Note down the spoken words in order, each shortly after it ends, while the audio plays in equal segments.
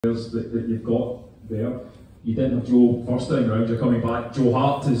that you've got there. You didn't have Joe first time round, you're coming back. Joe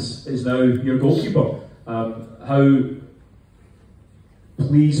Hart is now your goalkeeper. How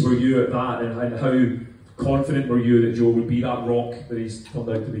pleased were you at that, and how confident were you that Joe would be that rock that he's turned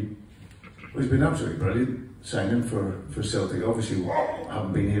out to be? Well, he's been absolutely brilliant signing for Celtic. Obviously,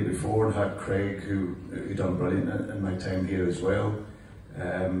 haven't been here before, and had Craig, who done brilliant in my time here as well.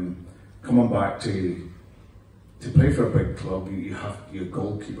 Coming back to play for a big club, your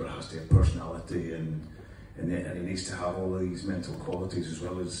goalkeeper has to have personality, and he needs to have all of these mental qualities as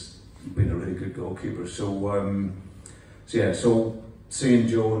well as being a really good goalkeeper. So seeing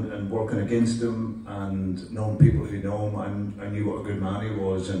Joe and working against him and knowing people who know him, I knew what a good man he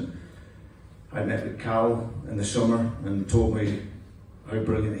was. And I met with Cal in the summer and told me how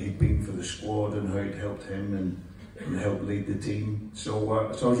brilliant he'd been for the squad and how he'd helped him and helped lead the team. So I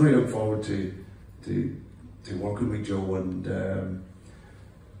was really looking forward to working with Joe, and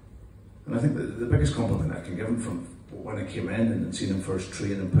I think the biggest compliment I can give him from when I came in and seen him first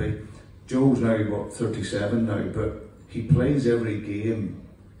train and play. Joe's now, what, 37 now, but he plays every game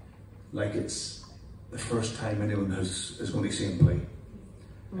like it's the first time anyone is going to see him play.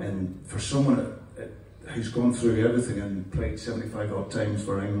 And for someone who's gone through everything and played 75 odd times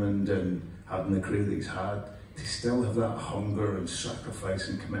for England and having the career that he's had, to still have that hunger and sacrifice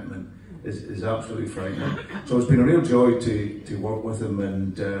and commitment is absolutely frightening. So it's been a real joy to work with him,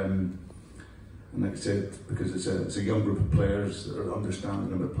 and like I said, because it's a young group of players that are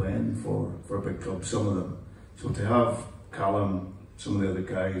understanding about playing for a big club, some of them. So to have Callum, some of the other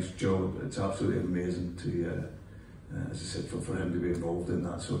guys, Joe, it's absolutely amazing to, as I said, for him to be involved in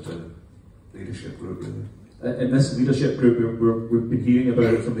that sort of leadership group, really. In this leadership group, we've been hearing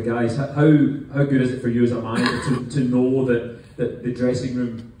about it from the guys. How good is it for you as a manager to know that the dressing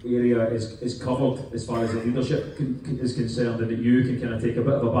room area is covered as far as the leadership is concerned, and that you can kind of take a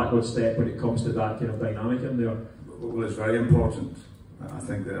bit of a backward step when it comes to that kind of dynamic in there? Well, it's very important. I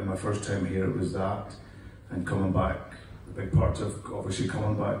think that in my first time here it was that, and coming back, the big part of obviously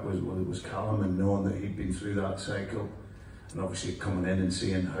coming back was Callum, and knowing that he'd been through that cycle, and obviously coming in and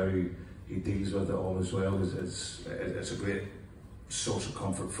seeing how he deals with it all as well it's a great source of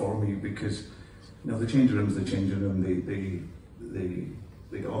comfort for me, because the changing room's the changing room.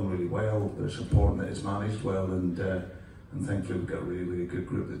 They get on really well, but it's important that it's managed well, and thankfully we've got a really, really good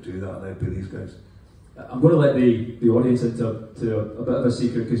group that do that, led by these guys. I'm going to let the audience into a bit of a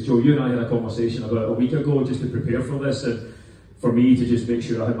secret, because Joe, you and I had a conversation about a week ago just to prepare for this, and for me to just make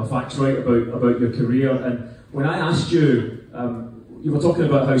sure I had my facts right about your career. And when I asked you, you were talking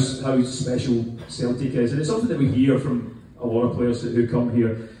about how special Celtic is, and it's something that we hear from a lot of players who come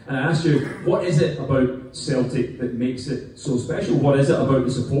here. And I asked you, what is it about Celtic that makes it so special? What is it about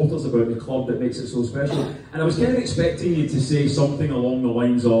the supporters, about the club, that makes it so special? And I was kind of expecting you to say something along the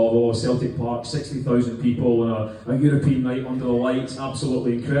lines of, oh, Celtic Park, 60,000 people, and a European night under the lights,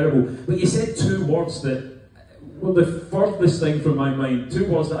 absolutely incredible. But you said two words that were the furthest thing from my mind, two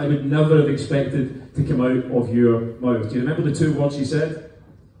words that I would never have expected to come out of your mouth. Do you remember the two words you said?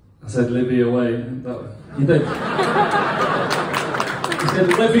 I said, Livy away. You did. You said,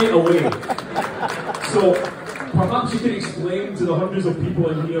 Livy away. So perhaps you can explain to the hundreds of people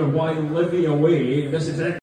in here why Livy away, this is it.